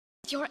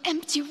with your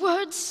empty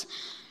words,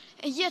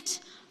 and yet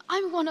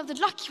I'm one of the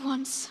lucky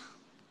ones.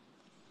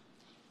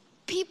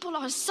 People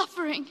are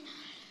suffering,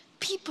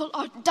 people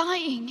are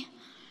dying,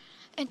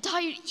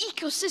 entire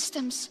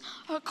ecosystems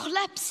are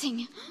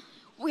collapsing.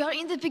 We are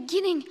in the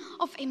beginning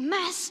of a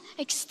mass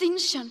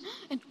extinction,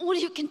 and all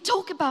you can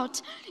talk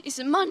about is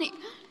money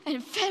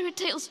and fairy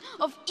tales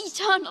of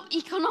eternal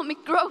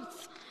economic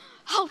growth.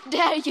 How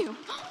dare you?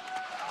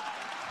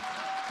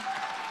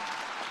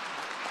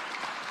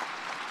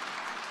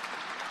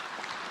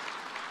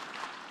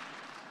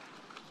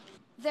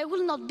 There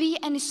will not be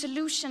any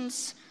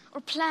solutions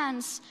or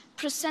plans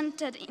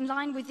presented in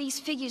line with these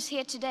figures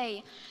here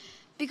today,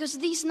 because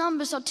these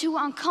numbers are too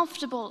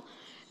uncomfortable,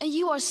 and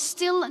you are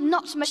still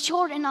not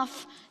mature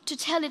enough to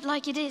tell it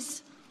like it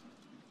is.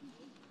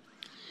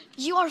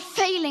 You are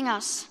failing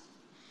us,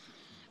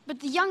 but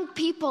the young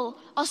people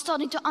are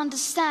starting to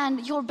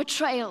understand your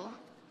betrayal.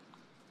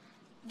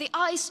 The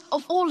eyes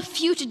of all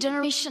future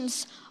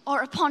generations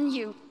are upon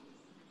you.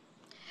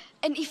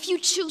 And if you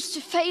choose to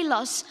fail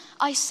us,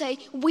 I say,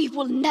 we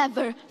will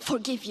never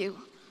forgive you.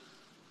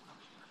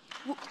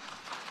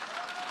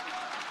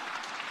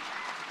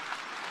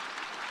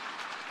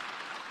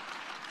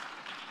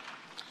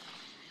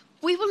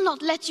 We will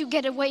not let you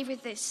get away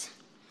with this.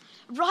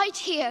 Right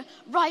here,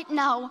 right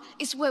now,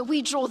 is where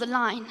we draw the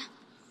line.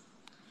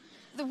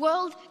 The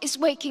world is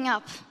waking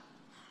up,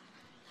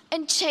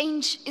 and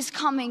change is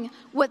coming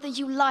whether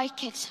you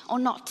like it or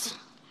not.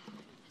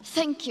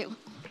 Thank you.